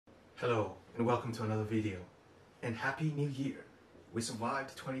Hello and welcome to another video, and Happy New Year. We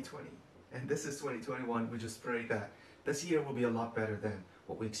survived 2020 and this is 2021. We just pray that this year will be a lot better than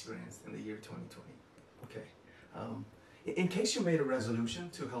what we experienced in the year 2020. Okay, in case you made a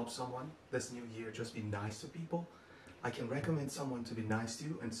resolution to help someone this new year, just be nice to people, I can recommend someone to be nice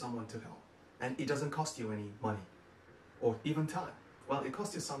to and someone to help. And it doesn't cost you any money or even time. Well, it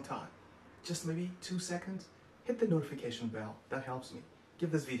costs you some time, just maybe 2 seconds. Hit the notification bell, that helps me.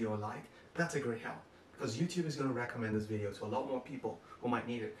 Give this video a like, that's a great help, because YouTube is going to recommend this video to a lot more people who might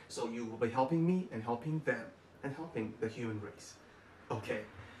need it. So you will be helping me and helping them and helping the human race. Okay,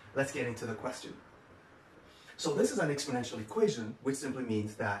 let's get into the question. So this is an exponential equation, which simply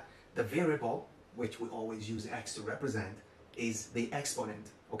means that the variable, which we always use x to represent, is the exponent.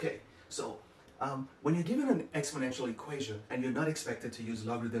 Okay, so when you're given an exponential equation and you're not expected to use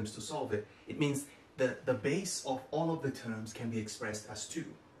logarithms to solve it, it means the base of all of the terms can be expressed as 2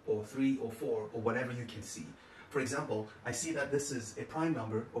 or 3 or 4 or whatever you can see. For example, I see that this is a prime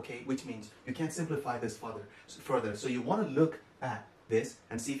number, okay, which means you can't simplify this further. So you want to look at this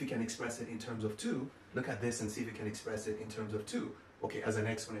and see if you can express it in terms of 2. Look at this and see if you can express it in terms of 2, okay, as an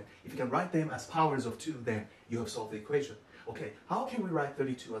exponent. If you can write them as powers of 2, then you have solved the equation. Okay, how can we write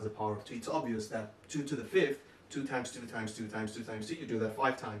 32 as a power of 2? It's obvious that 2 to the 5th, 2 times 2 times 2 times 2 times 2, you do that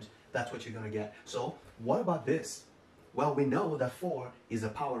 5 times, that's what you're going to get. So what about this? Well, we know that 4 is a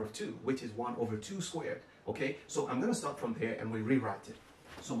power of 2, which is 1 over 2 squared. Okay, so I'm going to start from there and we rewrite it.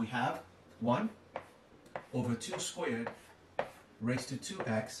 So we have 1 over 2 squared raised to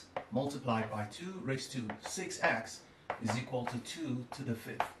 2x multiplied by 2 raised to 6x is equal to 2 to the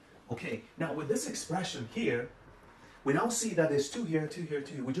 5th. Okay, now with this expression here, we now see that there's 2 here, 2 here,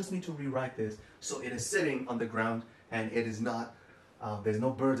 2 here. We just need to rewrite this so it is sitting on the ground and it is not, there's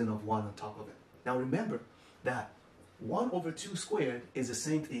no burden of 1 on top of it. Now remember that 1 over 2 squared is the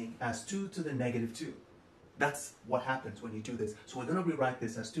same thing as 2 to the negative 2. That's what happens when you do this. So we're going to rewrite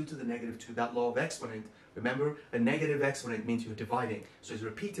this as 2 to the negative 2, that law of exponent. Remember, a negative exponent means you're dividing. So it's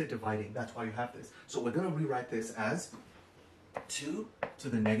repeated dividing. That's why you have this. So we're going to rewrite this as 2 to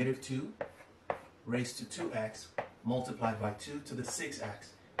the negative 2 raised to 2x multiplied by 2 to the 6x,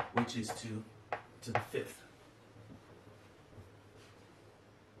 which is 2 to the 5th.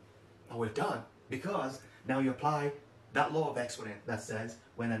 Now we're done, because now you apply that law of exponent that says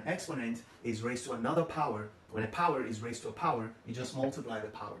when an exponent is raised to another power, when a power is raised to a power, you just multiply the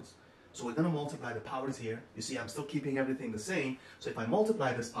powers. So we're going to multiply the powers here. You see, I'm still keeping everything the same. So if I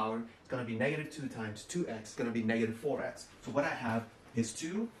multiply this power, it's going to be negative 2 times 2x. It's going to be negative 4x. So what I have is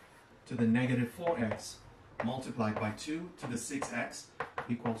 2 to the negative 4x multiplied by 2 to the 6x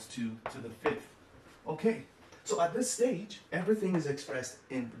equals 2 to the 5th. Okay, so at this stage, everything is expressed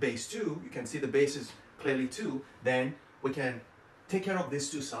in base 2. You can see the base is clearly 2. Then we can take care of these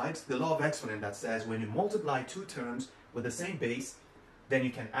two sides. The law of exponent that says when you multiply two terms with the same base, then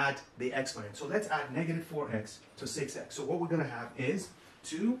you can add the exponent. So let's add negative 4x to 6x. So what we're going to have is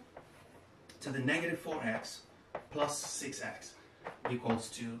 2 to the negative 4x plus 6x equals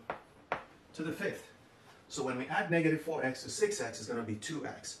 2 to the 5th. So when we add negative 4x to 6x, it's going to be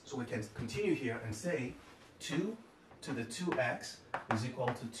 2x. So we can continue here and say 2 to the 2x is equal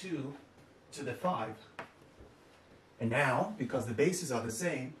to 2 to the 5. And now, because the bases are the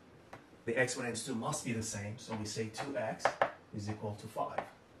same, the exponents too must be the same. So we say 2x is equal to 5.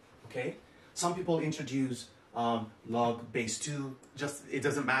 Okay? Some people introduce log base 2. Just, it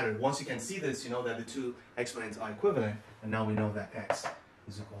doesn't matter. Once you can see this, you know that the two exponents are equivalent. And now we know that x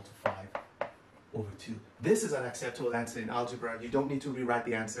is equal to 5 over 2. This is an acceptable answer in algebra. You don't need to rewrite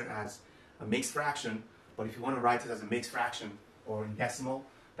the answer as a mixed fraction, but if you want to write it as a mixed fraction or in decimal,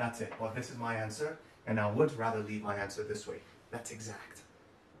 that's it. Well, this is my answer, and I would rather leave my answer this way. That's exact.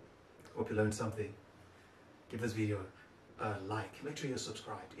 Hope you learned something. Give this video a like. Make sure you're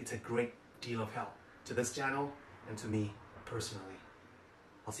subscribed. It's a great deal of help to this channel and to me personally.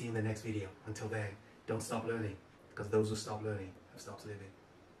 I'll see you in the next video. Until then, don't stop learning, because those who stop learning have stopped living.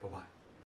 Bye-bye.